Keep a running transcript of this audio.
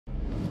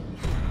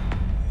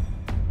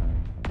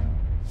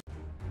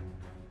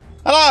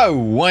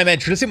Hello, I'm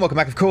EnterElysium. Welcome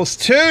back, of course,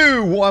 to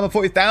WARHAMMER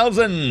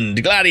 40,000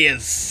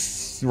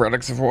 Gladius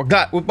Relics of War.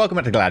 Welcome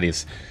back to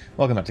Gladius.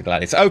 Welcome back to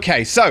Gladius.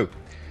 Okay, so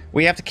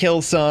we have to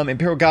kill some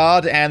Imperial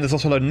Guard, and there's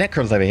also a load of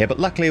Necrons over here, but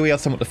luckily we are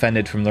somewhat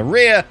defended from the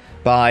rear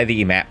by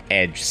the map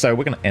edge. So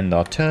we're going to end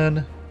our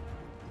turn.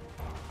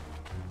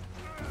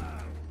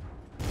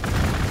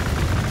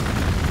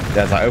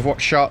 There's our Overwatch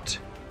shot.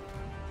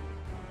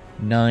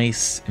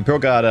 Nice.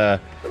 Imperial Guard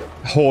are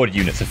horde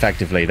units,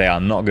 effectively. They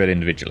are not good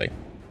individually.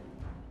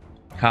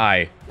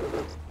 Hi.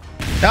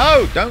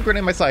 No! Don't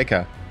grenade my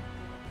Psycho.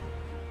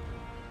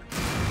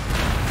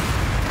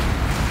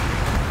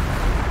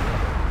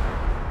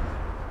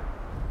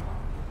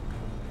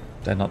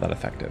 They're not that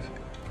effective.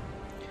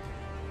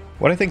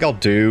 What I think I'll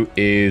do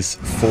is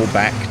fall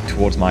back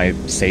towards my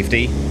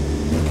safety.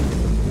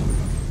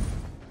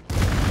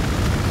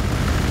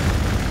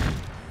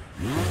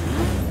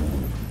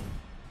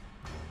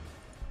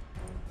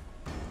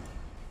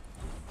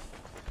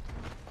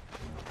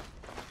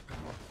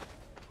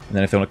 And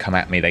then if they want to come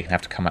at me, they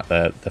have to come at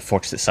the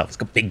fortress itself. It's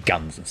got big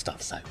guns and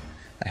stuff, so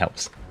that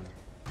helps.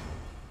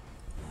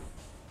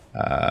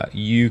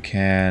 You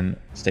can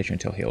station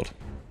until healed.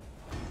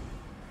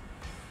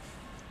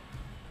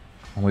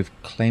 And we've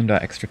claimed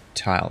our extra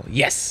tile.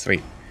 Yes!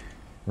 Sweet.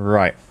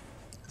 Right.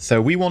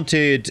 So we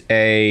wanted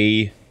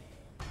a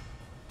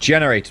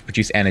generator to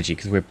produce energy,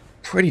 because we're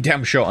pretty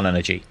damn short on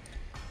energy.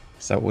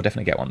 So we'll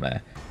definitely get one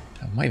there.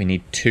 I might even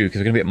need two, because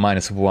we're going to be at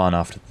 -1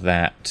 after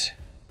that.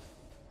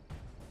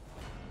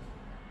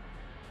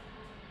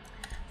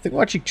 I think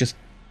we'll actually just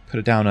put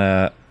it down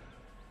a...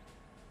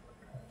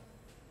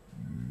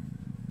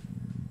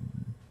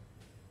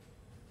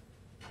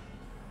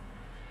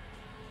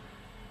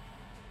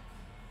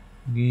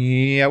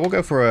 Yeah, we'll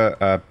go for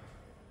a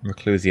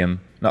Reclusium.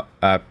 No,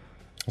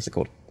 what's it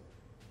called?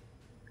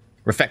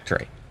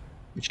 Refectory,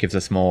 which gives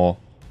us more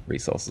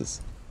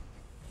resources.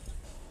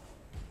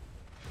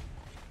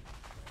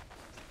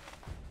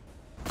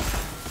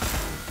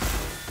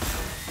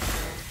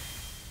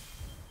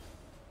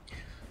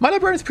 My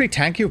Librarian is pretty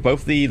tanky with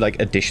both the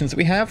additions that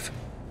we have.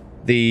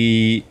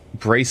 The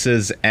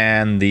bracers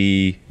and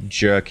the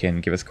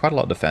jerkin give us quite a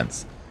lot of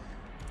defense.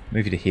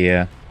 Move you to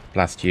here,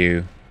 blast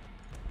you.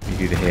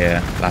 Move you to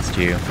here, blast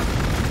you.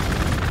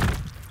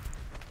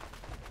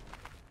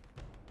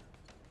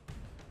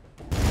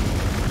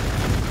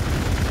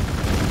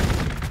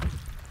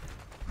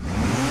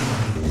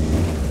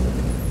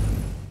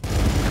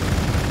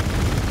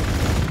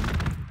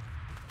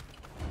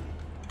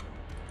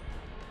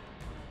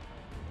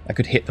 I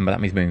could hit them, but that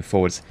means moving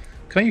forwards.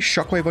 Can I use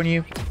Shockwave on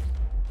you?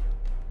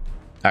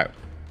 Oh.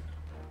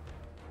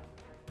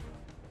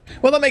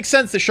 Well, that makes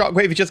sense. The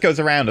Shockwave just goes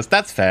around us.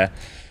 That's fair.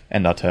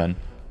 End our turn.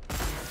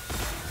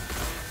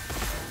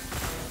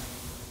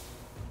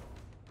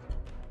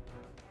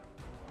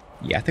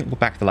 Yeah, I think we'll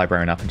back the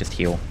Librarian up and just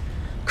heal.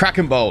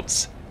 Kraken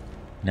Bolts!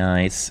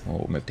 Nice.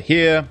 We'll move to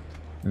here,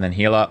 and then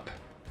heal up.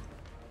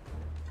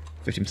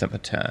 15% per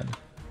turn.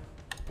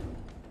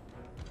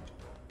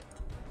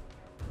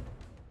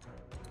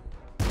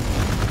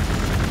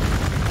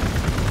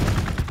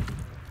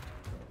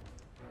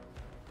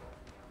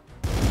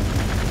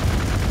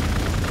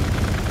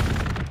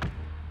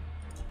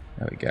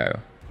 There we go.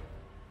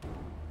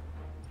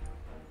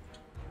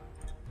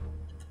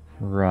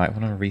 Right, I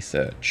want to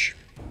research.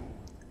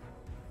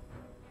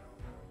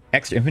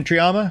 Extra infantry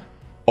armor,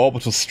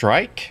 orbital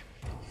strike,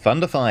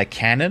 thunderfire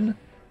cannon,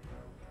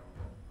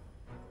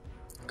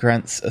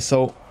 grants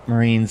assault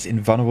marines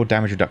invulnerable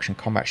damage reduction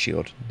combat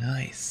shield.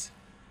 Nice.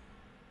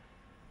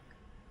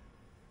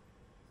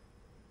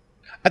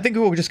 I think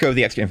we'll just go with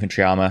the extra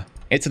infantry armor.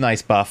 It's a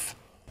nice buff.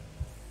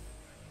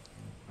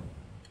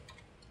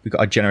 We've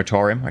got a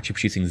Generatorium, actually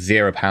producing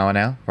 0 power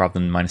now, rather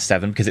than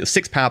 -7, because it was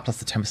 6 power plus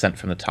the 10%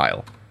 from the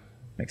tile.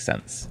 Makes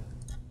sense.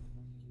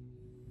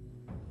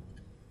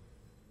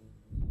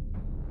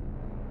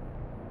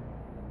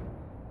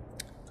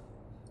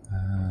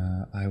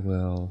 I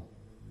will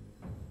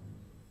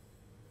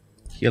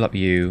heal up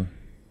you,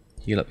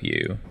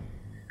 and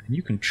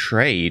you can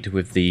trade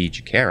with the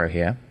Jakero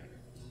here.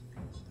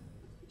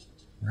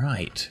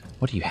 Right,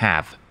 what do you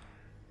have?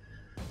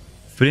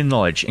 Forbidden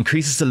Knowledge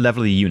increases the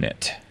level of the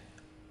unit.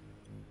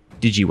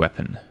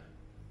 Digi-weapon.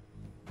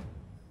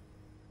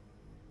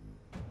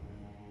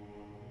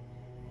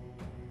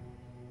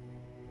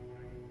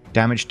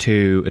 Damage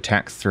 2,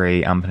 attacks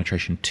 3, armor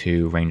penetration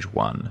 2, range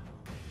 1.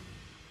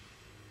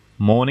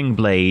 Morning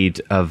Blade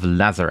of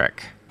Lazarek.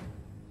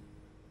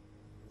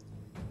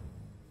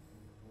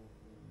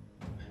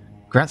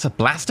 Grants a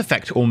blast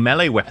effect to all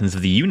melee weapons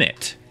of the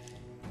unit.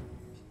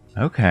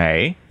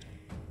 Okay.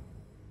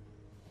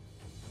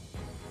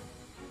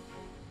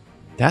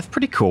 That's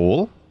pretty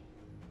cool.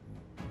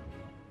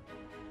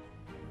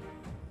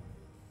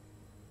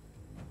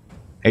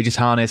 Aegis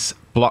Harness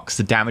blocks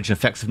the damage and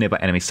effects of nearby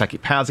enemy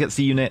psychic powers against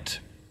the unit.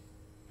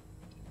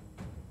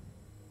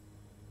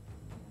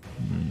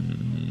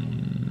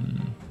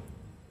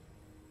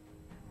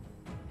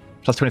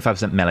 Plus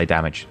 25% melee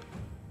damage.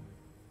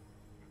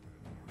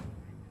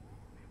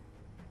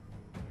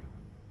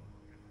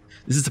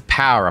 This is a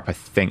power-up, I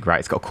think, right?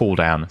 It's got a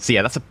cooldown. So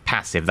yeah, that's a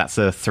passive. That's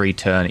a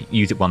 3-turn.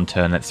 Use it 1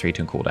 turn, that's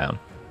 3-turn cooldown.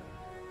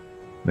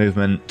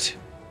 Movement.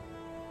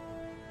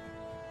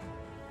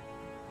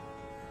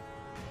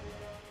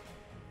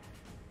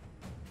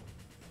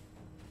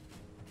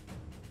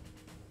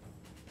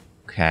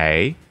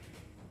 Okay.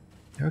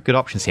 There are good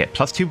options here.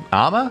 +2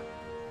 armor?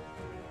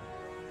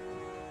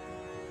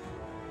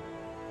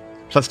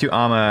 +2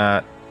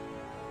 armor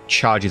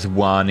charges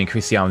 1.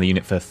 Increase the armor of the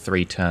unit for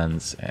 3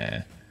 turns.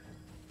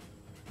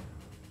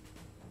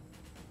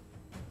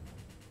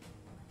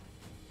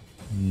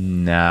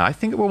 No, I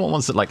think we want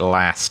ones that like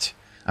last.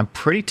 I'm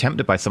pretty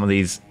tempted by some of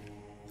these.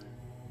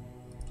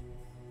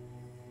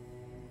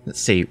 Let's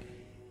see.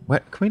 Where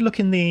can we look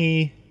in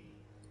the...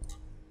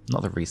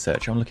 Not the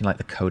research. I'm looking like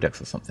the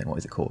codex or something. What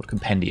is it called?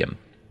 Compendium.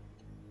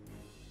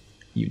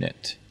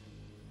 Unit.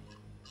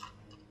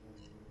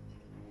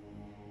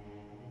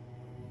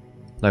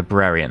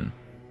 Librarian.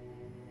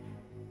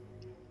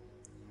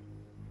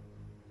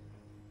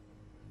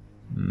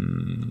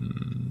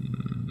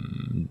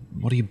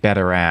 What are you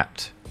better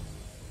at?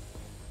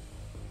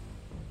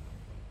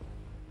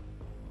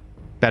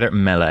 Better at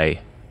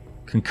melee.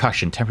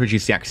 Concussion. Temporarily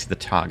reduce the accuracy of the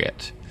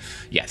target.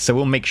 Yeah, so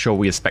we'll make sure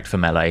we respect for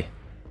melee.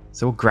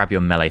 So we'll grab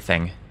your melee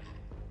thing.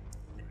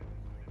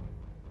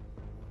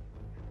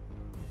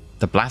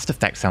 The blast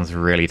effect sounds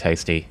really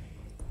tasty.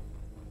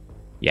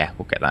 Yeah,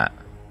 we'll get that.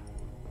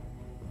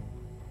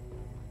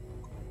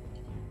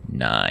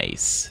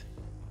 Nice.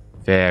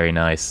 Very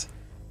nice.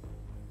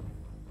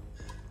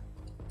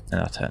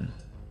 And our turn.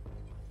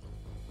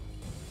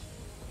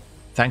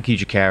 Thank you,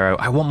 Jacaro.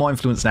 I want more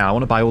influence now. I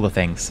want to buy all the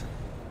things.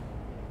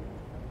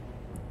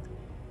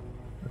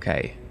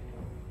 Okay.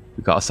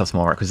 We've got ourselves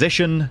more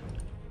acquisition.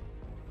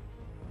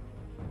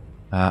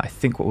 I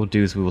think what we'll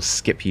do is we will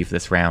skip you for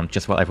this round,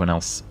 just while everyone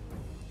else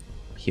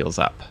heals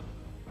up.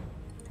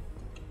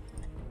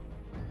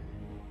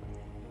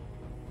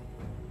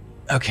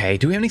 Okay,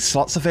 do we have any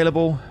slots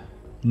available?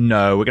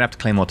 No, we're going to have to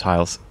claim more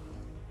tiles.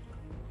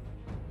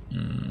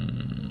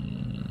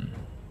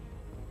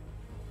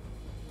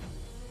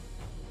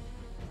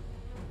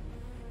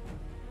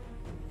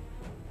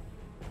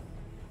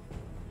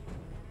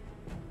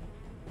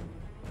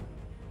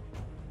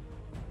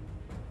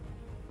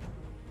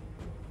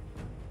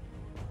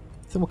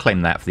 So we'll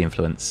claim that for the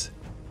influence.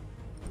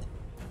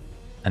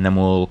 And then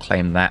we'll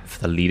claim that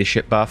for the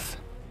leadership buff.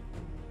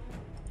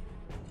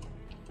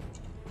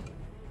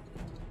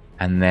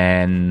 And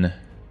then...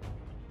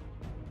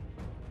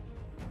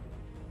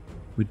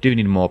 we do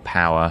need more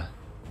power.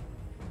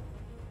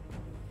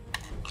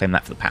 Claim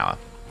that for the power.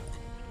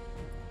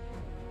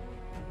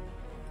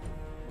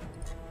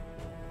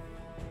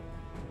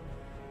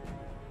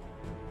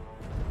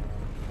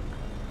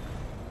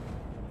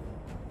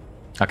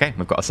 Okay,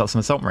 we've got ourselves some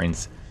assault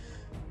marines.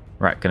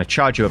 Right, gonna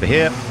charge you over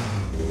here.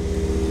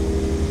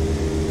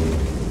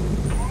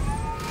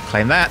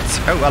 Claim that.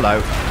 Oh,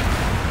 hello.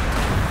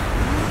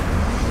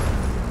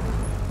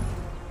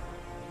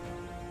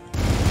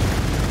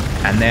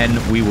 And then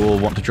we will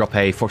want to drop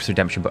a Fortress of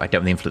Redemption, but I don't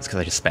have the influence because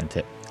I just spent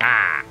it.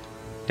 Ah!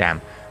 Damn.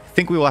 I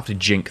think we will have to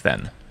jink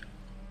then.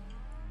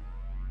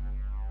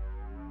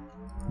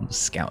 We'll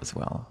scout as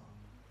well.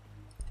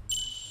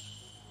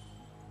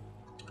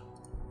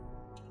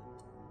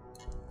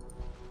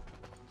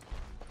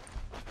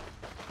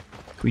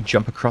 Can we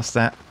jump across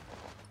that?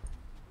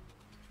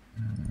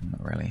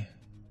 Not really.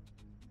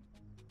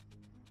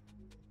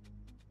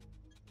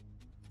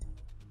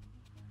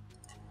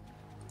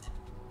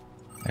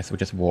 I guess we'll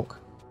just walk.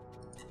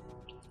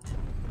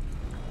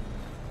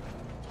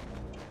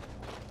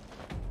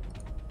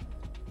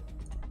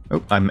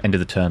 Oh, I'm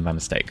ended the turn by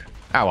mistake.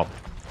 Ah, well.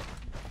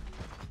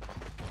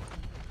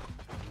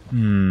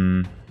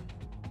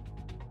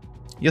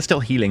 You're still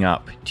healing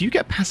up. Do you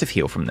get passive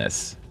heal from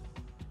this?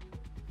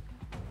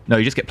 No,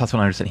 you just get plus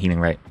 100%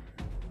 healing rate.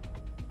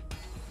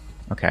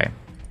 Okay.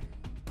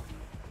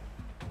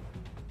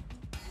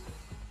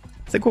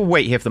 I think we'll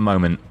wait here for the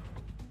moment.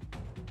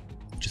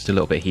 Just a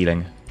little bit of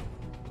healing.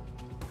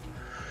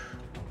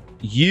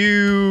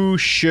 You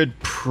should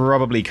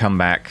probably come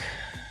back.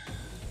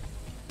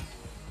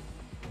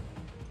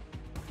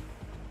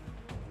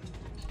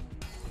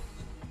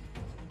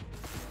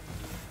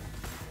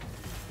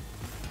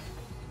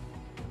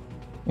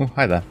 Oh,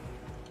 hi there.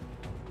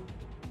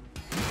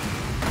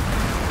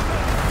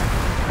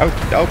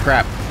 Oh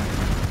crap.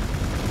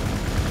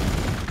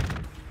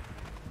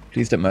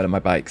 Please don't murder my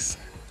bikes.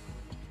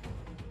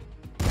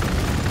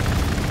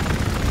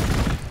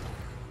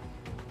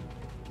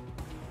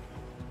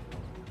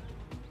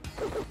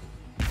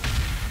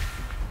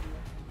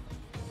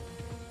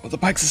 Oh, the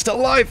bikes are still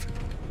alive!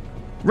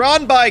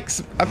 Run,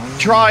 bikes!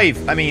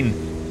 Drive, I mean.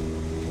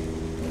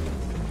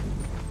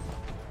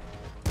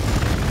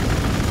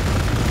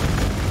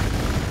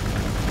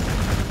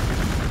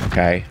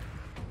 Okay.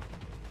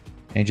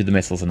 Injured the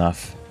missiles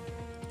enough.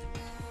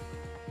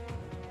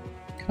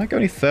 Can I go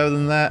any further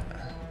than that?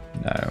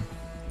 No.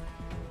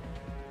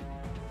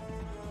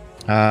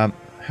 How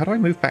do I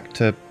move back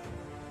to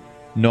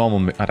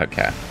normal? I don't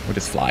care. We'll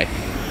just fly.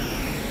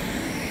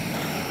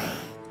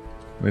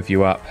 Move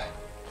you up.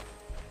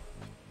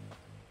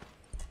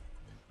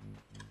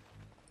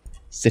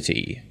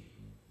 City.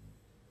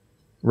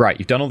 Right,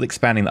 you've done all the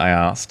expanding that I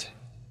asked.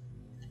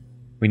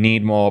 We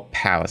need more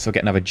power, so we'll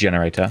get another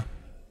generator.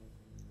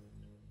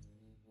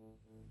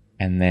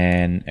 And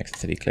then exit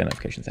city, clear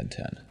notifications, then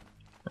turn.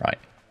 Right.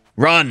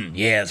 Run!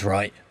 Yeah, that's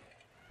right.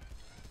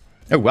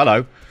 Oh,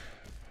 hello.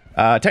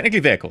 Technically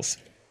vehicles.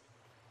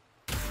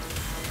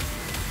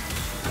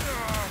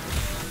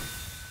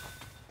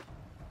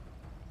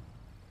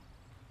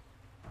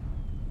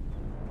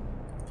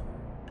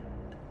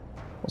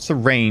 What's the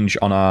range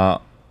on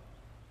our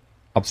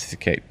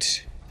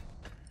obfuscate?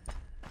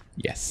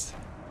 Yes.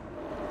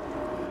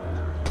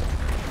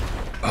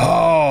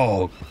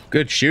 Oh,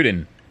 good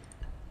shooting.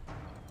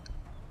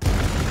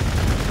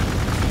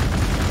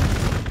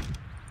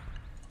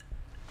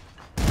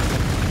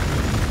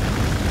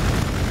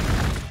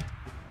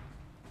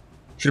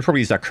 Should have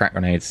probably used our crack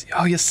grenades.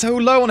 Oh, you're so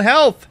low on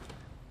health!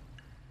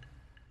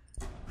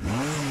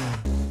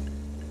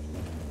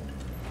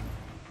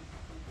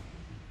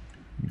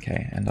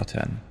 Okay, end our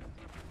turn.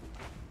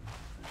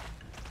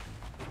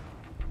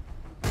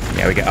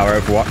 Yeah, we get our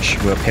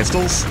Overwatch with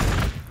pistols.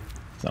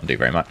 Doesn't do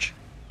very much.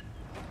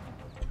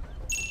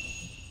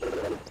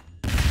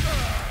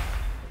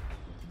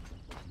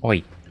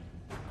 Oi.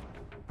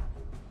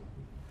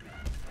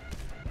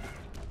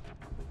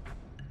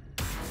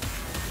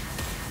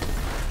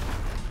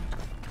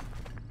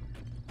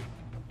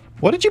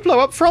 What did you blow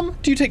up from?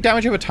 Do you take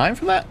damage over time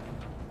from that?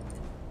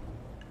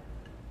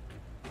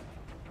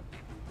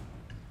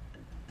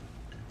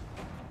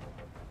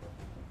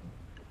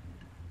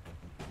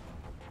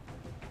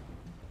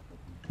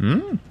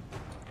 Hmm.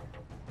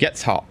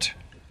 Gets hot.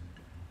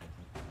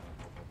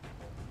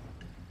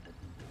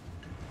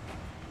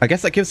 I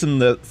guess that gives them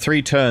the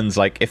 3 turns,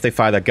 like, if they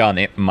fire their gun,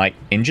 it might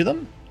injure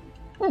them?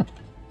 Hmm.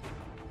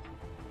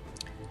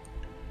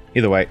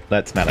 Either way,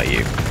 let's melee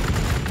you.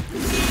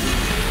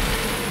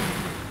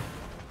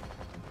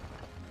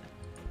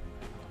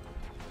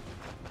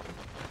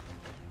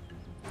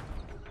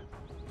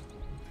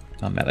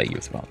 I'll melee you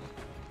as well.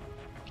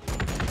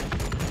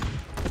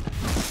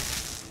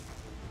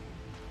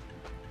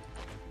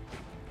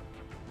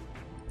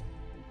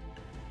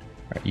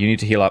 Right, you need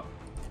to heal up.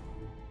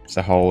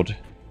 So hold.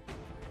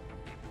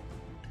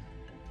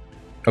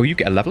 Oh, you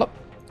get a level up.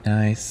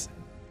 Nice.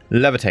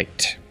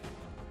 Levitate.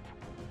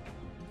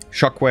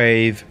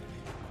 Shockwave.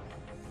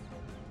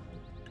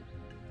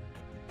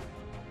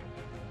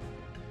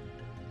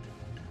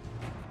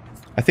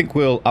 I think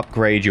we'll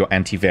upgrade your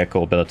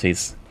anti-vehicle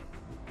abilities.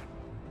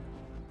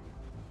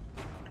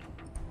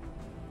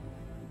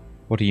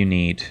 What do you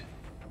need?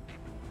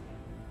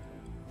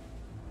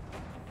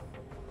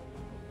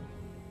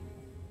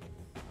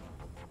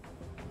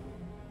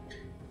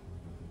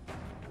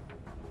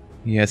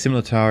 Yeah,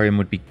 Simultarium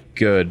would be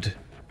good.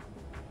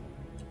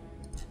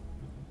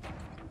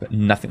 But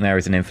nothing there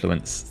is an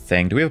influence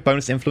thing. Do we have a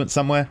bonus influence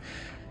somewhere?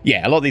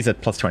 Yeah, a lot of these are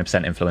plus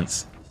 20%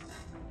 influence.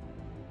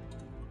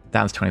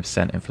 Down's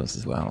 20% influence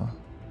as well.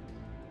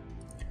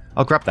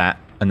 I'll grab that,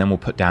 and then we'll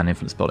put down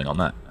influence building on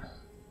that.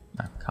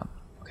 No, can't.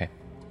 Okay.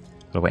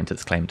 Gotta wait until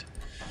it's claimed.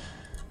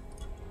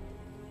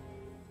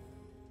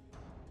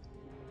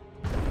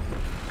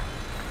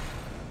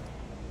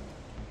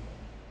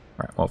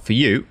 Right, well, for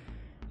you,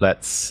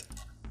 let's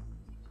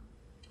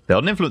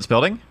build an influence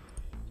building.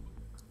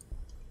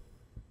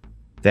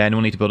 Then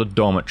we'll need to build a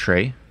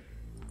dormitory.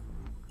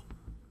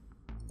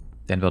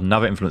 Then build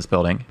another influence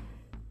building.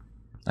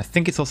 I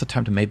think it's also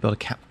time to maybe build a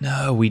cap.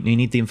 No, we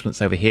need the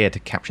influence over here to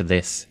capture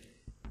this.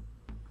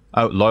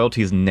 Oh,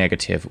 loyalty is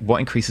negative. What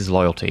increases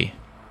loyalty?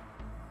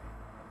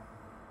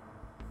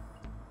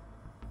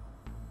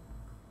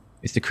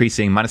 It's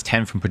decreasing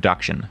 -10 from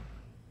production.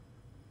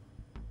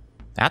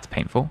 That's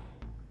painful.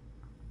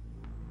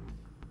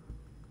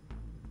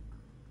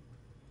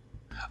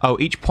 Oh,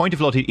 each point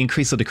of loyalty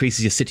increases or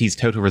decreases your city's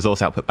total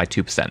resource output by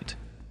 2%.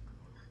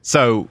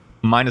 So,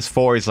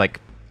 -4 is like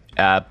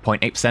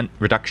 0.8%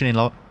 reduction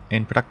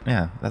in production.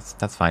 Yeah,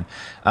 that's fine.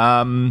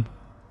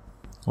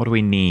 What do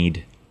we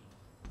need?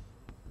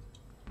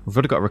 We've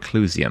already got a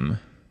Reclusium.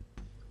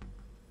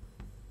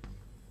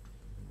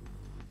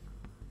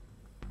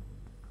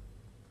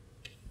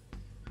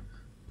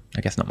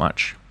 I guess not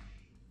much.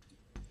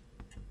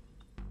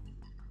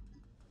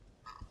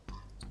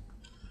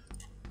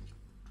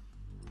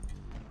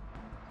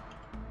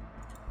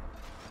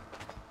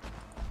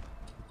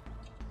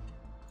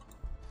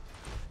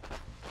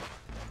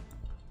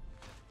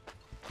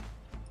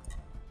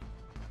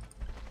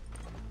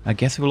 I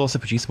guess we will also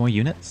produce more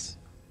units.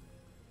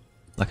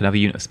 Like another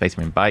unit of Space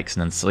Marine bikes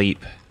and then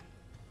sleep.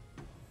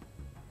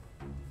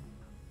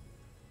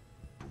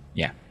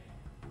 Yeah.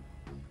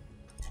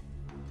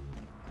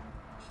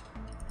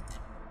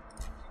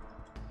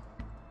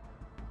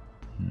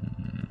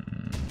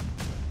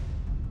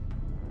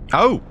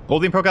 Oh! All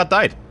the Imperial Guard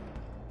died!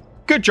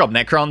 Good job,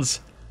 Necrons!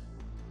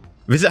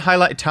 Visit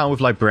highlighted town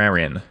with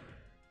Librarian.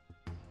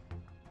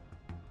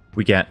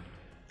 We get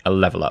a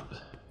level up.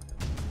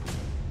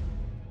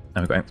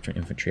 And we've got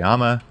infantry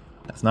armor.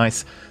 That's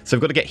nice. So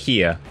we've got to get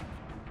here.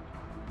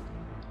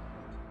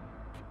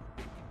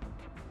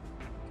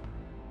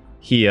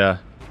 Here.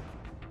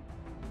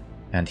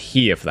 And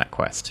here for that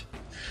quest.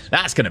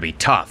 That's going to be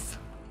tough.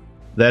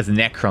 There's the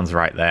Necrons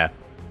right there.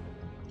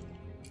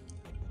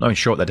 Not even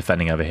sure what they're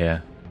defending over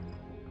here.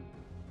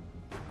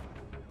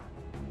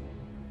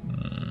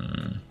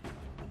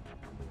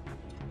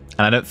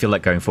 And I don't feel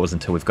like going forwards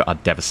until we've got our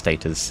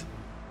Devastators.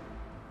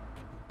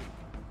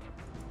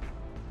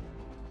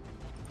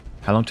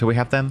 How long till we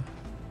have them?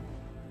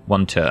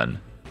 1 turn.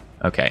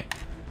 Okay.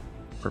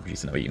 Probably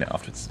use another unit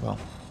afterwards as well.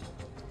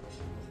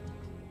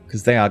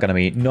 Because they are going to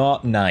be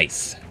not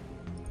nice.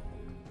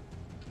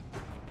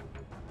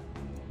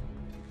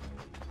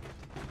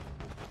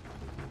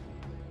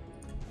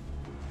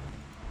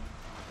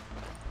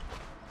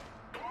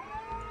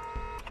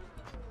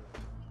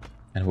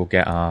 And we'll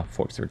get our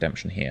Fortress of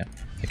Redemption here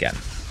again.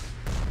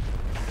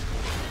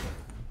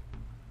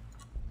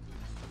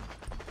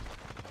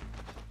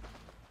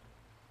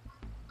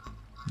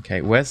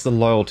 Okay, where's the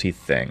loyalty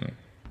thing?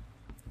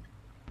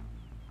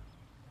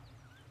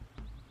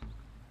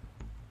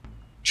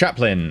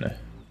 Chaplain.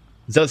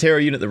 Zealous hero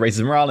unit that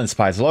raises morale and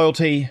inspires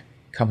loyalty.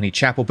 Company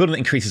chapel. Building that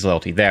increases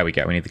loyalty. There we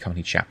go. We need the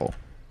company chapel.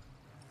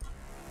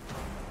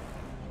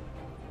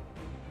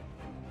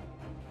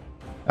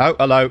 Oh,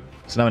 hello.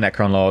 It's no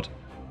Necron Lord.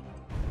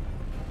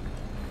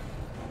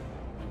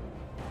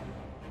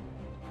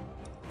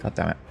 God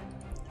damn it.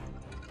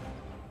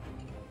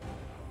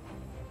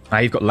 Ah,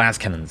 you've got las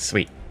cannons.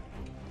 Sweet.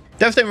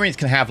 Devastating Marines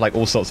can have like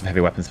all sorts of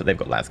heavy weapons, but they've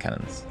got las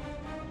cannons.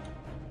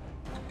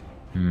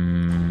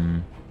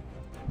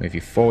 Move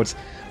you forwards.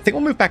 I think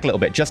we'll move back a little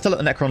bit just to let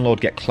the Necron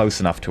Lord get close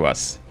enough to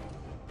us.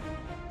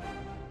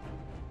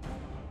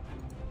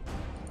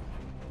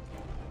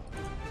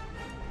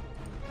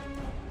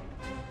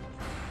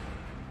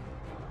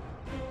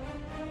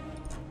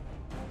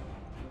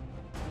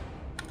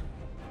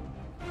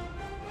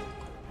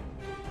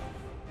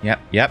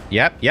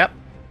 Yep.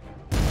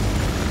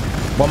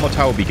 One more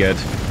tower will be good.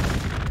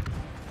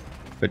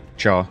 Good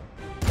jaw.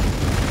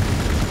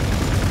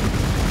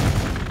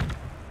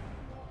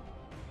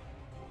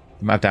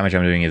 The amount of damage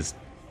I'm doing is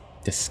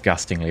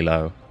disgustingly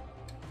low.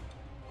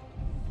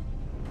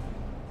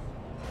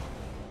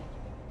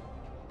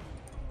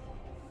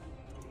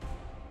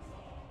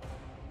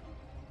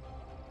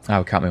 Oh,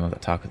 we can't move on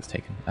that tower because it's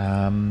taken.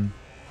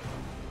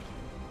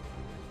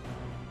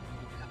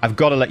 I've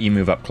got to let you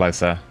move up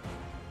closer.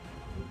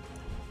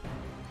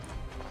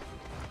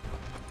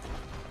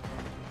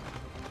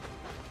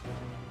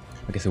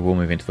 I guess I will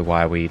move into the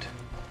wireweed.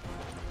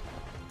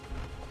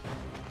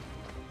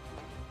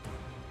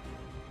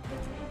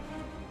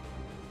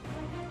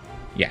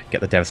 Yeah,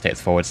 get the Devastators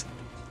forwards.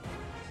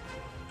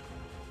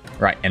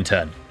 Right, end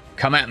turn.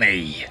 Come at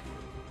me!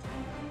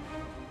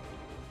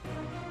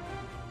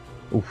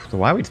 Ooh, the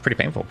wireweed's pretty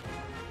painful.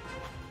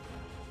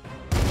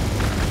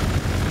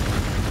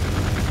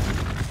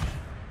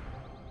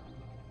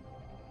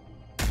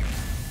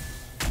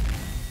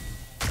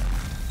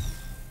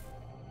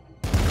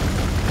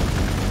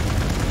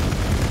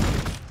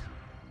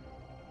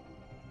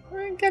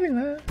 Getting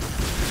there.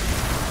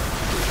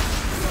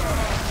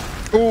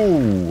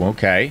 Ooh,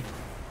 okay.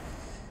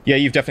 Yeah,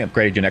 you've definitely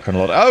upgraded your Necron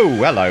Lord. Oh,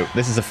 hello.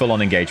 This is a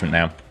full-on engagement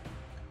now.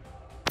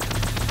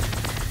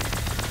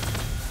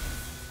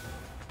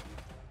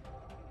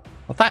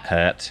 Well, that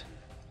hurt.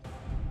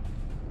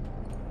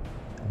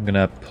 I'm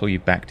gonna pull you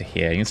back to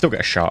here. You can still get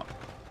a shot.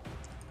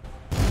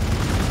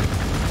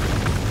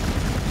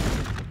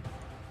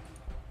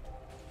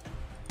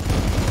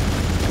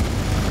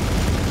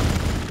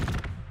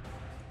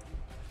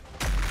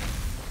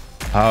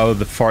 Oh,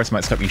 the forest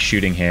might stop you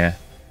shooting here.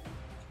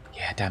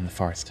 Yeah, damn the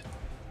forest.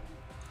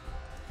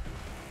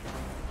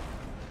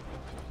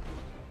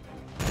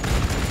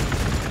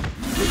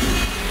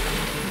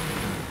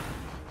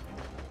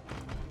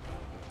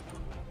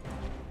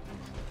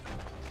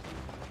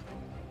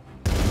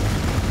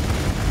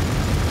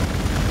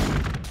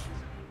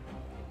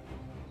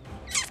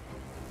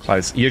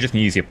 Close. You're just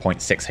going to use your 0.6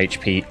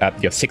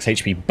 HP, your 6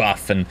 HP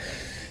buff, and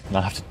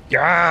I'll have to...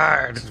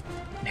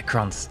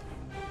 Necrons.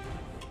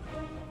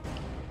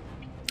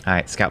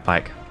 Alright, scout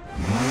pike.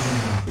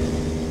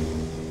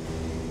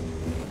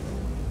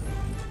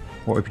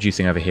 What are we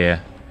producing over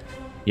here?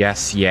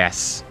 Yes,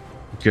 yes.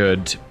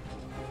 Good.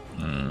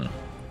 You're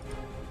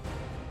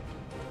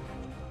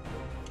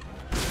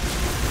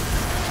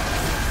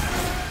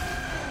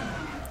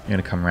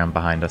gonna come around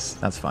behind us.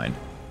 That's fine.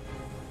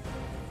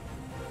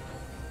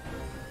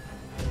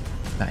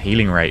 That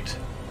healing rate.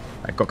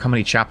 I've got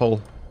Company Chapel.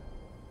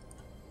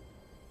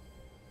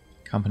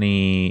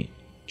 Company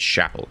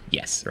Chapel.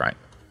 Yes, right.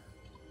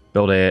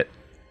 Build it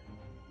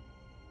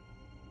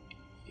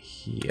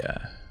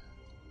here.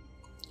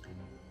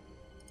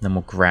 Then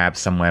we'll grab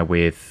somewhere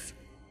with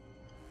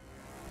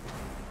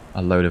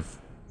a load of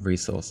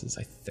resources,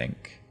 I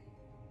think.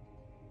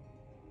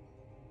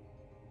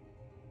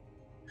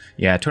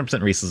 Yeah,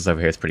 20% resources over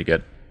here is pretty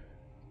good.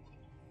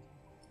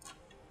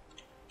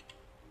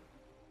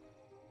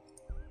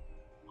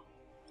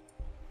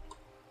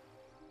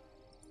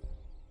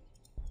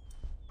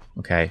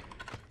 Okay.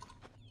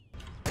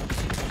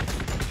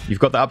 You've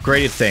got the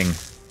upgraded thing.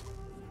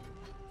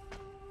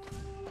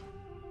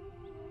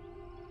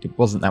 It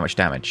wasn't that much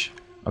damage.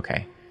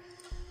 Okay.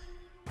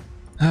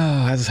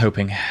 Oh, I was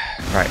hoping.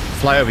 Right,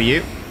 fly over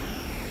you.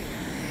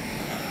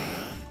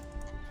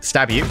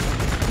 Stab you.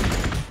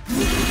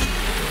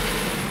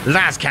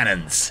 Las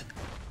cannons!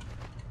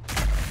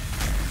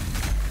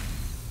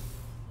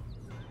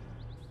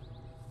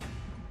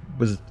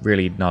 Was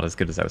really not as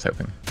good as I was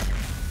hoping.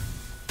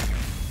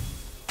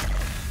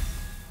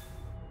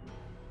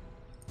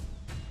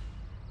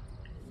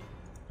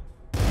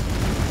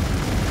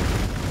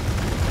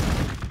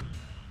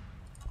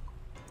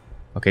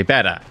 Okay,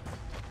 better.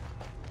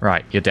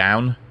 Right, you're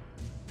down.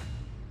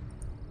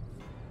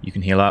 You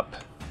can heal up.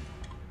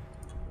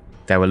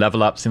 There were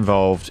level ups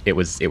involved. It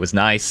was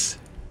nice.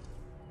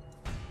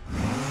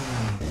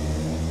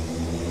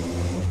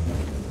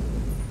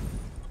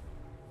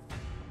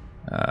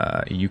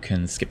 You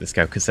can skip this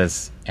go because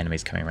there's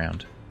enemies coming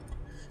around.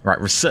 Right,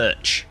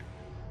 research.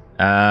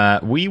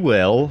 We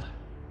will.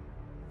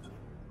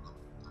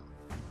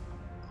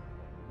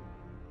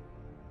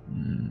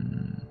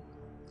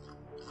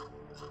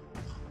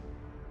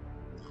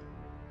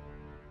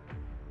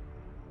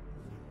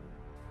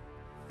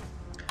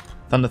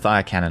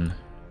 Thunderfire Cannon.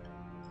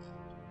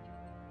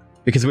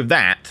 Because with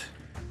that,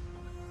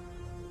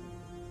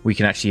 we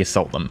can actually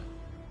assault them.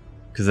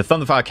 Because the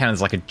Thunderfire Cannon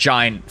is like a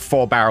giant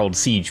 4-barreled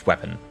siege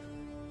weapon.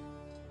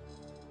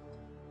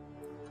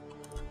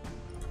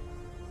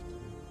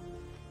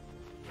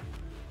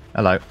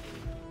 Hello.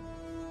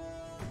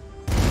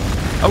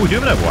 Oh, we do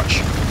have an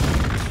Overwatch.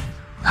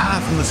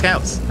 Ah, from the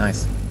scouts.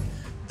 Nice.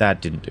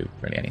 That didn't do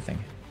really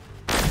anything.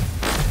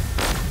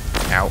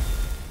 Ow.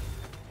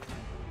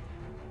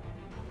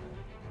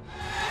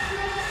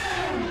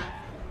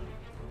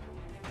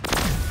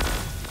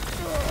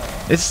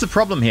 This is the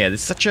problem here. There's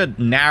such a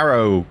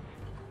narrow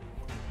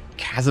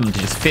chasm to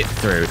just fit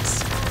through.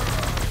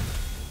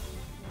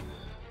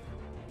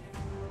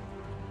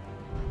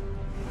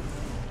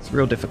 It's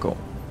real difficult.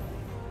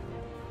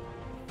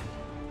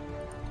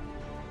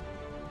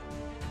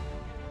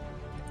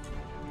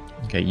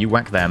 Okay, you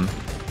whack them.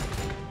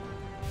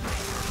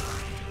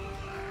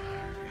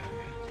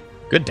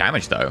 Good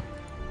damage, though.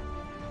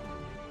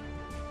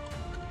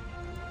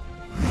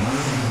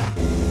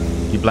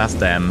 You blast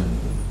them.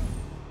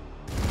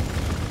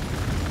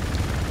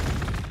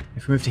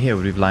 If we move to here,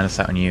 would we line us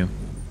out on you? I'm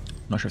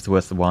not sure if it's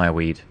worth the wire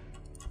weed.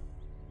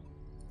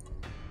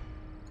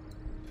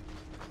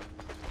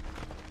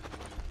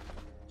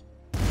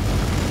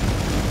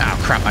 Oh,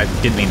 crap. I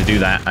didn't mean to do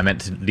that. I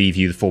meant to leave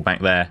you the fall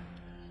back there.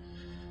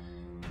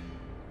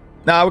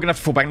 No, we're going to have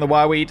to fall back in the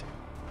wire weed.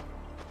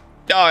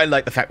 Oh, I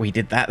like the fact we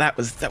did that. That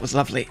was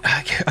lovely.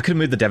 I could have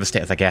moved the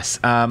Devastators, I guess.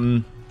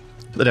 Put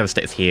the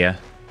Devastators here.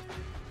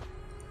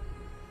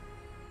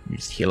 You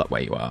just heal up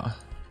where you are.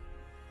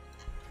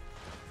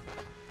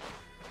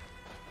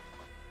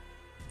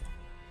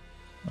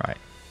 Right.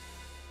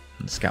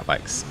 And scout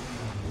bikes.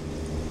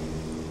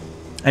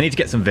 I need to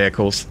get some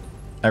vehicles.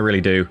 I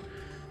really do.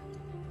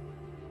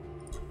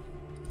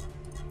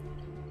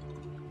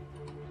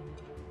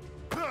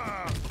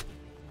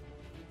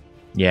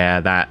 Yeah,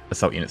 that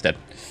assault unit's dead.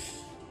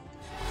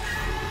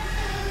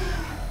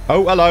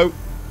 Oh, hello.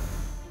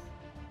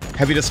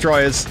 Heavy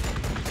destroyers.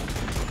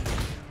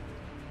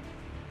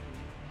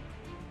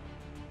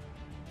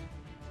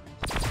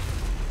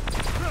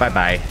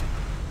 Bye-bye.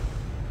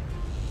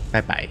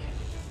 Bye-bye.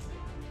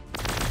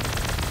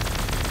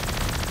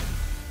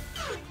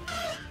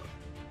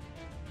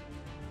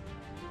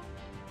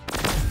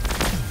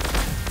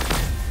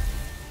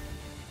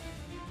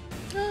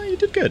 Oh, you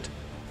did good.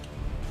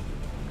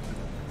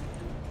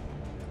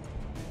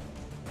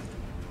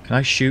 Can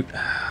I shoot?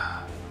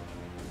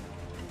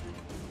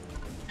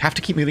 Have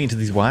to keep moving into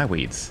these wire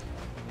weeds.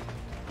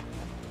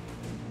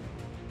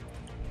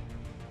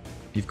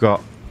 You've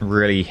got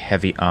really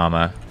heavy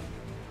armor.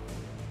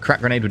 Crack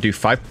grenade would do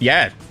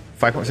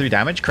 5.3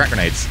 damage. Crack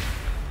grenades.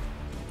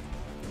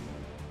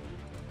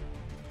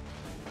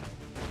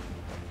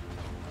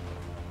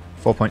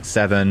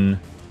 .7,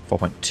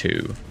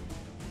 4.2.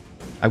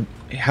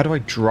 How do I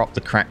drop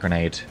the crack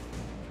grenade?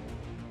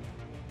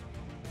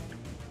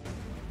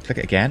 Click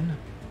it again.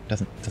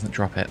 Doesn't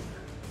drop it.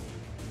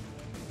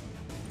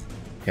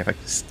 Okay, if I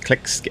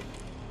click skip.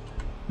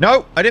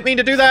 No, I didn't mean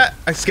to do that.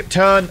 I skipped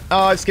turn.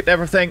 Oh, I skipped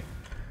everything.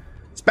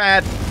 It's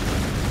bad.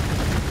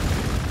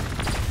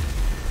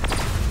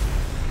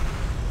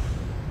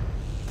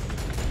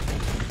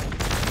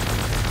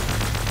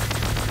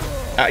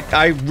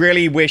 I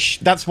really wish.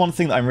 That's one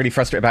thing that I'm really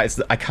frustrated about is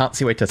that I can't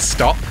see a way to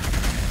stop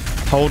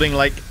holding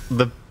like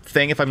the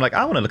thing. If I'm like,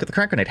 I want to look at the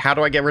crack grenade. How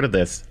do I get rid of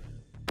this?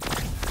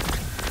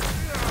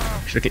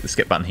 Should have clicked the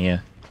skip button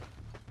here.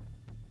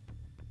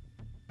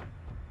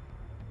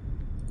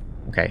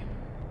 Okay.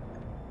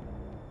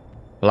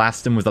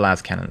 Blast them with the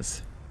las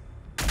cannons.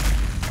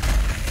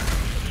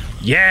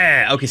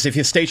 Yeah! Okay, so if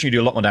you're stationary, you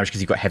do a lot more damage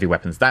because you've got heavy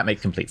weapons. That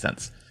makes complete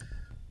sense.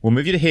 We'll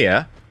move you to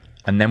here,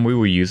 and then we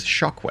will use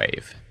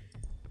Shockwave.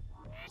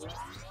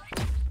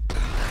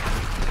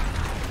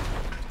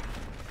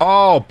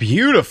 Oh,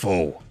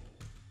 beautiful.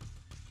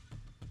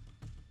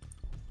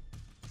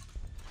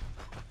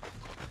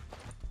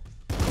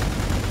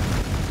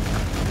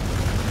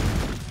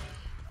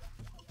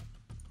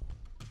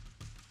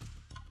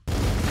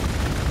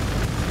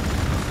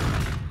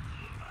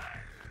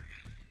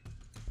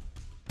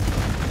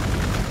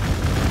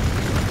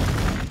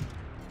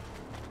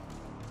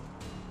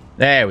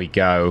 There we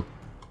go.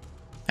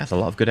 That's a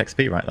lot of good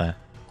XP right there.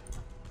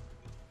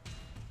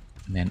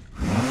 And then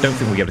I don't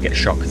think we'll be able to get a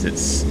shot because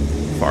it's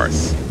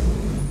forest.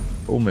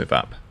 But we'll move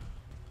up.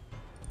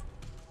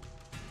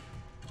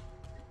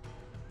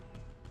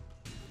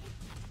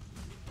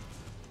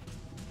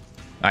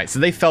 Alright, so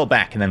they fell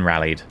back and then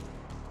rallied.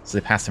 So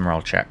they passed the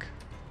morale check.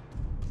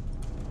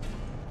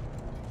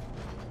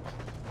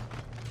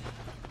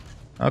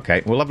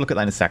 Okay, we'll have a look at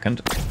that in a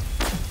second.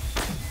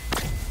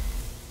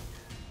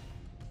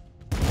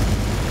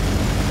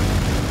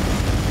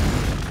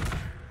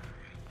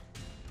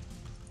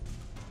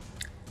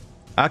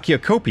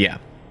 Archaeocopia.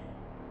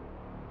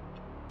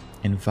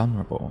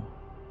 Invulnerable.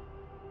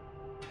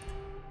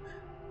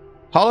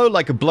 Hollow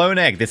like a blown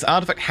egg, this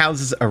artifact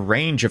houses a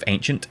range of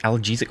ancient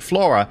analgesic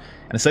flora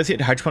and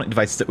associated hydroponic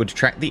devices that would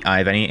attract the eye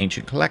of any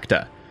ancient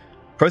collector.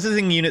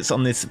 Processing units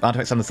on this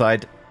artifact's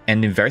underside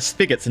end in various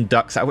spigots and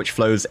ducts out of which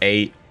flows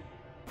a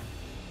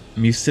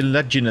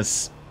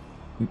mucilaginous,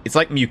 it's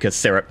like mucus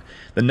syrup,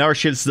 that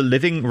nourishes the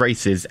living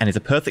races and is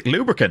a perfect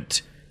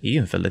lubricant.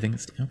 Even for living,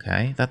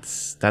 okay,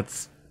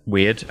 that's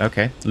weird.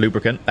 Okay, it's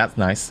lubricant. That's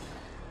nice.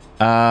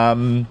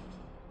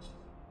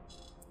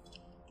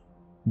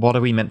 What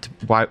are we meant to...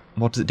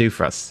 what does it do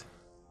for us?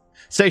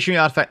 Stationary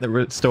artifact that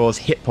restores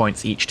hit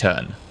points each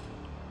turn.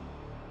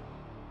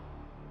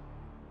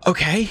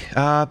 Okay.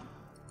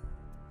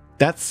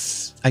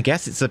 That's... I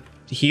guess it's a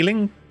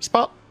healing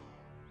spot?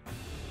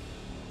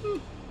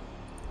 Can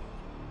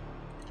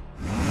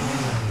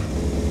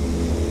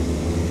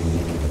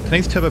I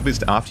use Turbo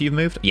Boost after you've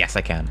moved? Yes,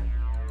 I can.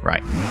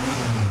 Right.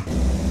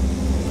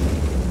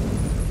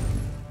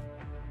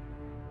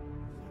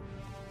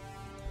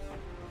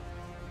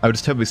 Oh,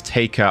 does Turbo Boost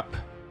take up...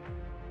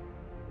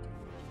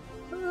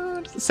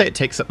 does it say it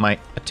takes up my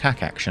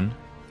attack action?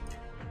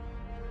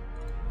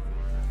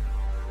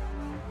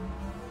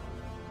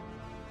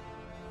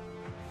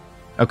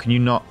 Oh, can you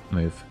not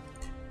move?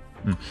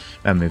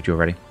 I moved you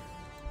already.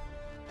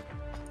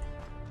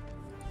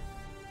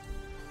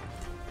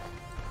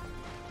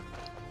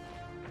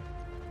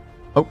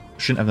 Oh,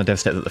 shouldn't have the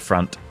Devastators at the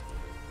front.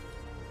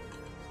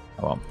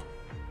 Oh well.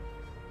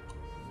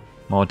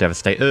 More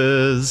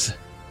Devastators.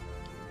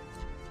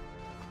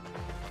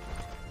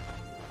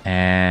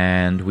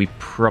 And we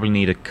probably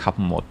need a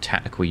couple more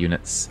tactical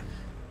units.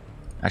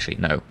 Actually,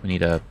 no. We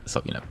need a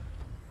assault unit.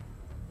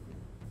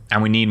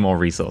 And we need more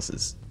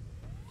resources.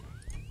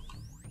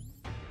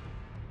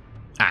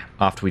 Ah,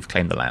 after we've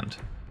claimed the land.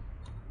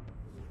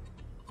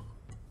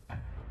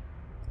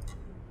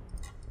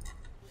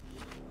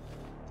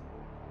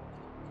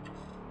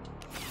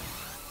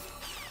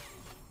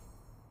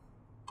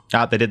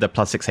 Ah, they did the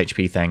plus 6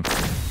 HP thing.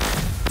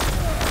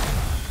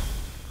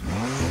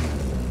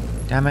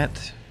 Damn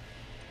it.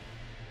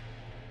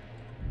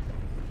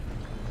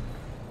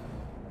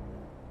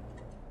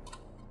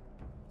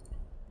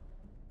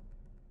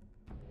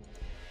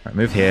 Right,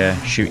 move here,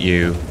 shoot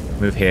you.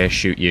 Move here,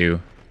 shoot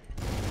you.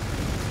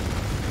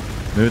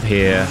 Move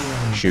here,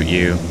 shoot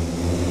you.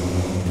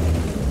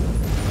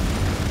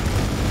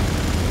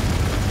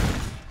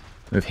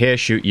 Move here,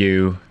 shoot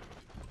you.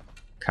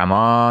 Come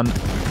on.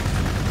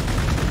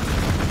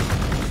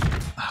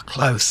 Ah,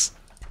 close.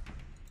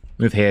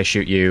 Move here,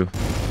 shoot you.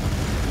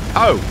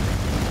 Oh!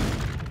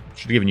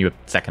 Should have given you a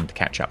second to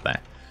catch up there.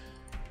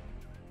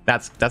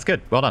 That's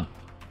good. Well done.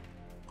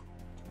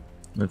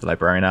 Move the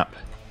Librarian up.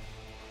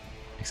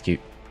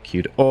 Execute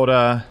queued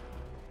order.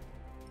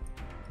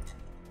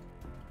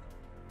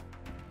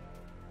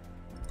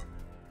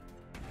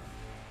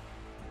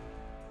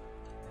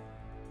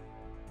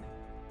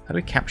 How do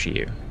we capture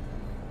you?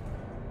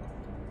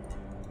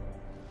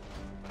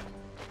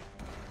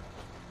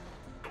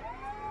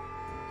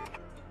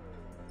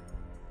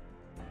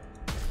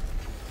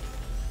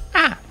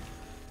 Ah!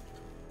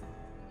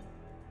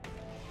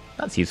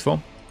 That's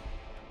useful.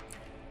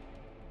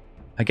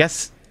 I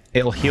guess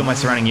it'll heal my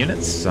surrounding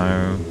units,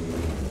 so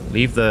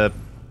leave the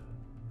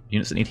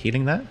units that need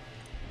healing there.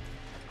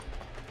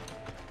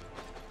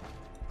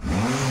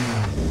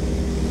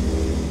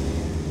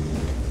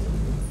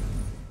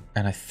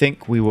 And I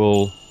think we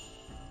will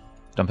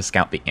dump a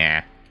scout the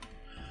air.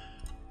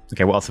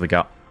 Okay, what else have we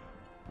got?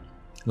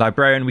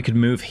 Librarian, we could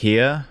move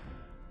here.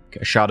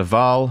 Get a Shard of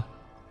Val.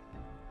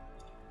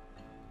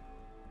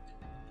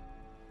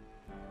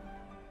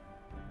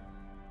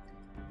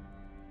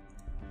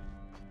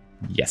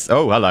 Yes.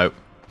 Oh, hello.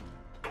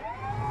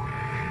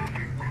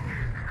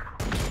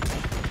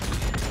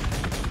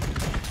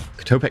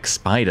 Topex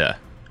Spider.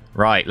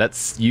 Right,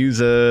 let's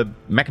use a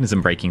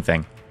mechanism breaking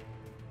thing.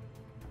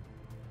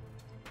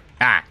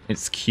 Ah,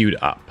 it's queued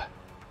up.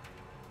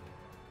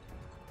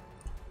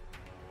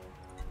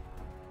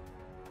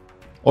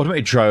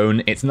 Automated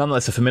drone. It's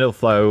nonetheless a formidable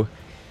foe.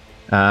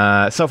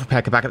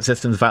 Self-repair backup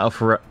systems, vital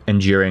for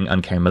enduring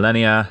uncaring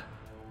millennia.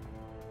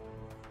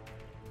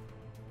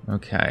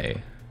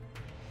 Okay.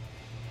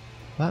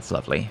 Well, that's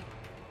lovely.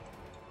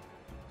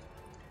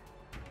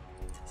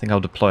 I think I'll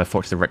deploy a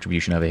Fortress of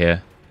Retribution over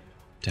here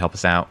to help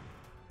us out.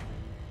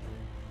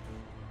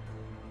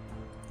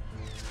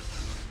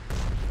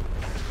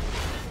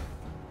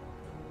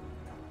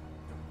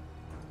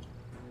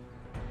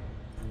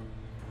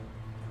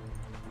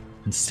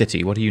 And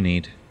City, what do you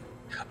need?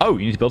 Oh,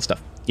 you need to build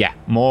stuff. Yeah,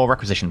 more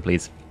requisition,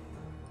 please.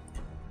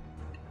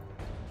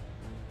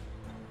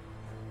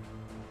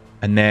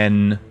 And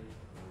then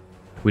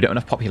we don't have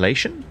enough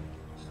population?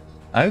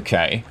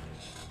 Okay.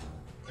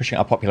 Pushing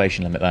our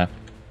population limit there.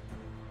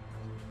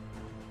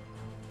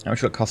 How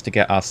much will it cost to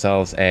get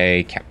ourselves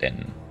a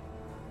captain?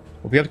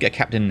 We'll be able to get a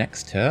captain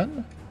next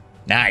turn?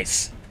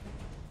 Nice!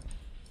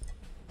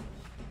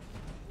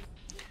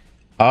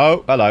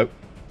 Oh, hello.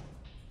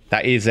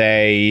 That is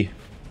a...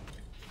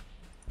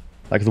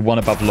 like the one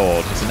above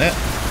Lord, isn't it?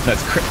 No,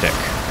 it's Cryptic.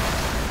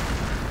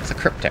 It's a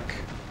Cryptic.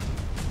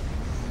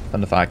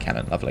 Thunderfire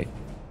Cannon, lovely.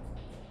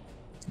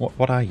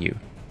 What are you?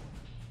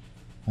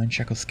 Iron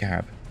Shackle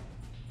Scarab.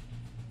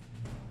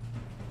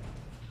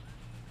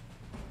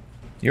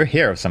 You're a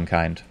hero of some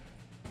kind.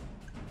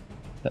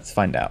 Let's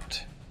find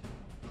out.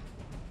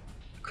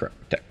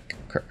 Cryptic,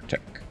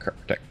 Cryptic,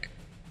 Cryptic.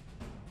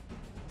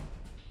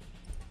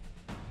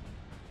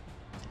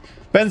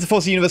 Bends the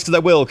force of the universe to their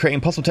will, creating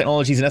impossible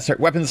technologies and esoteric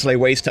weapons to lay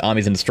waste to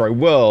armies and destroy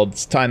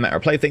worlds. Time, matter,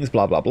 playthings,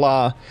 blah, blah,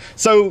 blah.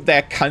 So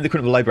they're kind of the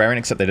equivalent of the Librarian,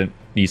 except they don't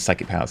use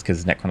psychic powers,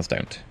 because Necrons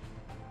don't.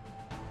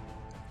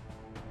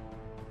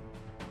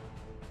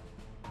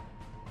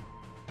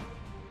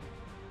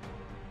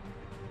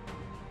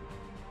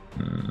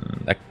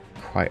 They're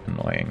quite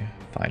annoying.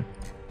 Fine.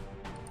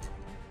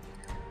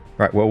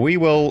 Right, well, we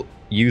will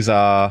use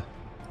our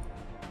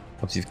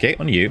Obfuscate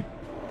on you.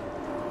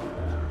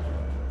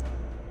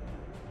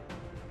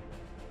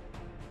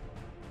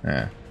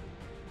 Yeah.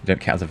 You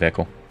don't count as a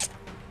vehicle.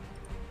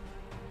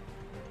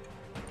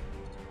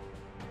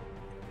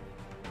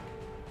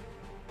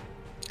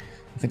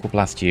 I think we'll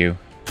blast you.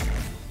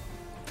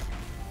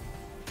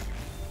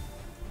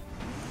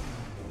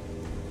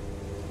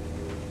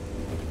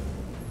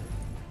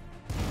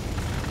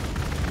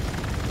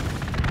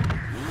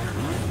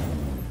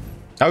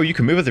 Oh, you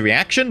can move as a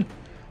reaction?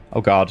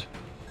 Oh god.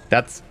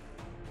 That's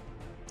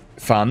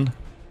fun.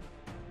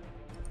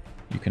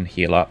 You can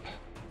heal up.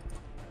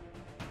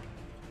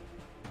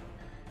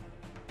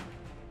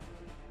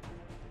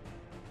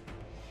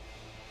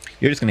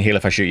 You're just going to heal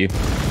if I shoot you.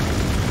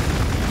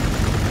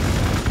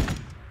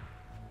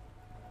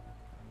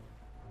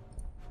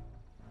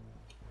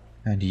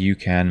 And you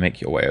can make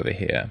your way over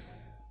here.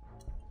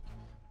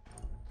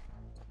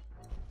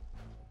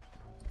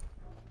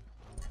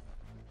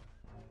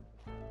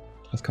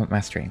 Close Combat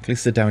Mastery.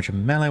 Increases the damage of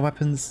melee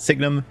weapons.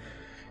 Signum.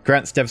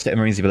 Grants Devastator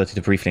Marines the ability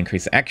to briefly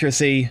increase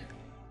accuracy.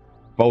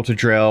 Bolter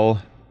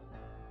Drill.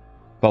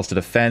 Bolster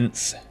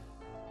Defense.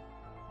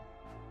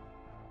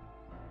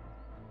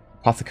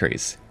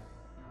 Apothecaries.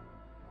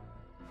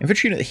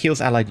 Infantry unit that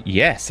heals allied...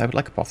 Yes, I would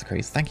like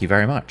Apothecaries. Thank you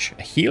very much.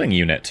 A healing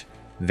unit.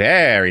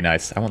 Very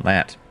nice. I want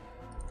that.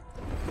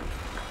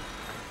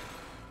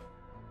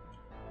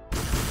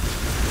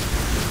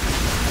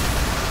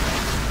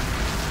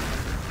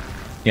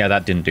 Yeah,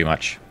 that didn't do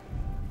much.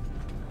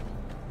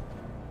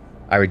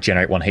 I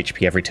regenerate 1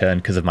 HP every turn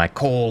because of my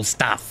cool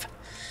stuff.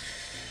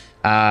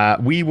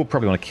 We will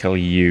probably want to kill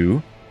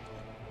you.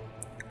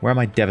 Where are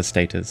my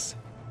Devastators?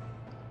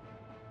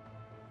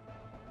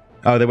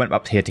 Oh, they went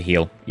up here to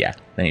heal. Yeah,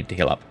 they need to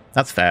heal up.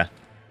 That's fair.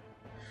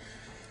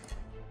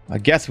 I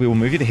guess we will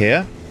move you to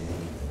here.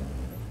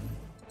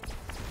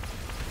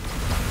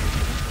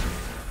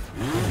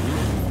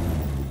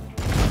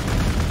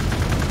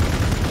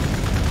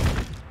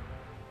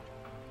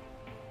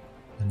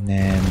 And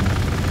then...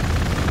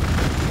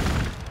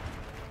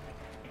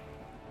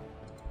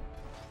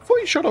 I thought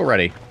you shot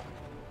already.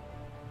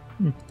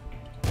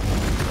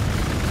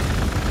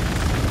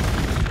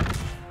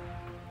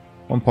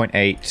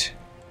 1.8.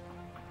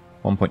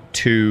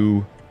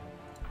 1.2.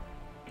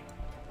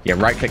 Yeah,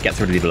 right-click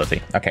gets rid of the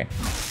ability. Okay.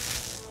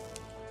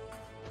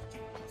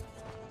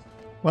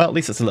 Well, at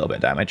least it's a little bit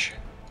of damage.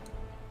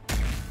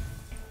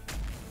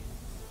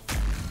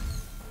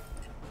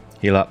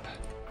 Heal up.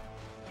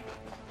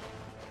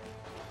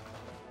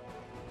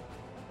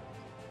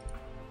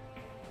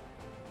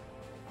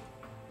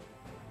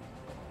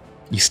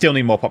 You still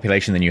need more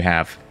population than you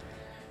have.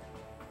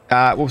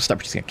 We'll start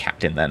producing a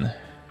captain then.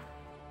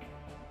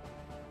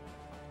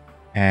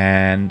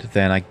 And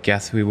then I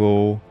guess we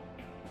will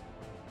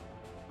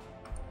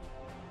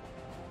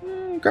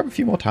grab a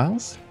few more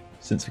tiles,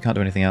 since we can't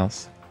do anything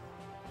else.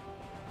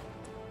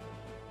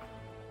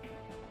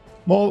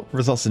 More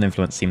results and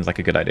influence seems like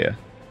a good idea.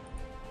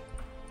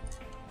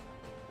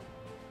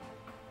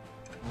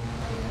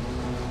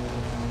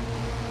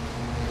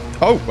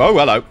 Oh,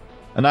 hello.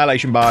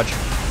 Annihilation Barge.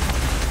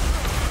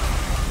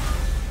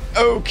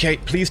 Okay,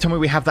 please tell me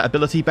we have that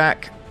ability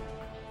back.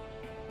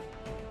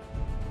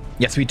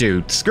 Yes, we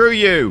do. Screw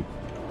you!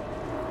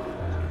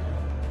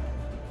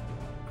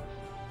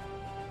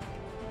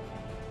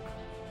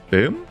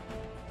 Boom.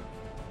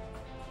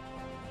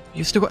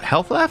 You've still got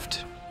health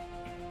left?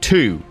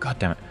 2. God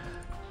damn it.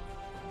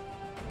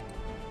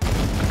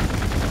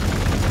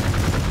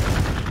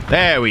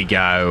 There we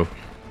go.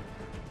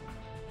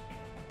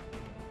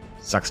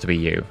 Sucks to be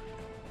you.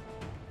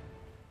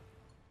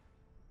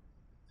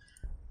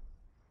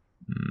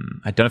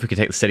 I don't know if we can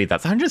take the city.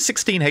 That's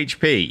 116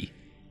 HP.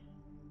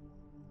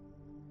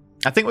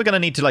 I think we're going to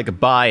need to like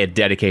buy a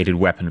dedicated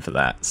weapon for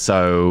that.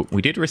 So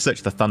we did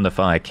research the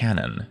Thunderfire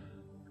cannon.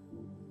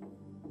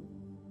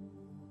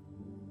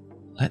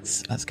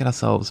 Let's get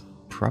ourselves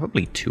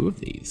probably 2 of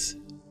these.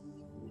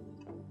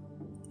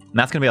 And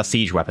that's going to be our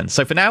siege weapon.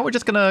 So for now, we're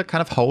just going to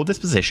kind of hold this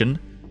position.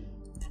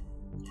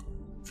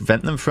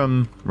 Prevent them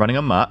from running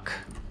amok.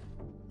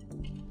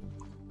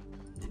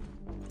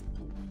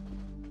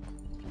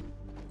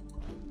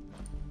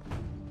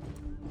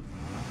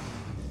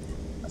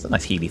 That's a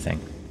nice healy thing.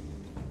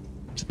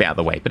 Just a bit out of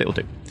the way, but it'll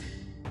do.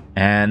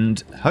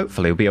 And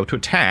hopefully we'll be able to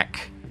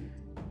attack.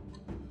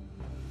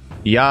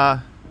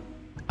 Khabib.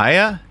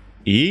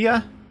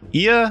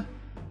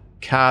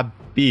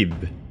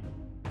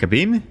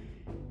 Khabib? I'm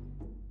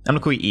gonna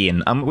call you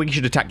Ian. We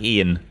should attack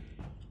Ian.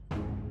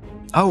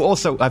 Oh,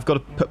 also, I've got to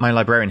put my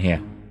Librarian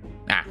here.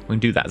 We can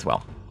do that as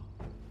well.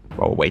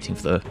 While we're waiting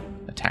for the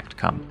attack to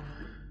come.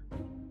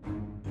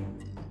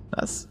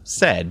 That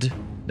said,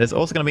 there's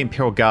also going to be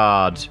Imperial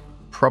Guard,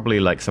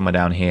 probably like somewhere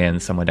down here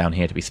and somewhere down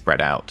here to be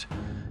spread out.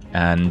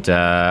 And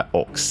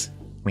Orcs.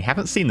 We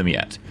haven't seen them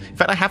yet. In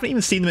fact, I haven't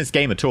even seen them in this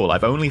game at all.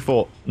 I've only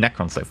fought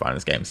Necrons so far in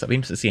this game, so I'll be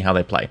interested to see how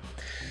they play.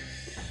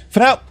 For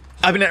now,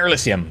 I've been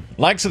EnterElysium.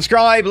 Like,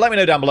 subscribe, let me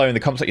know down below in the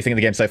comments what you think of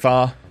the game so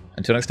far.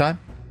 Until next time,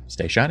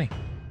 stay shiny.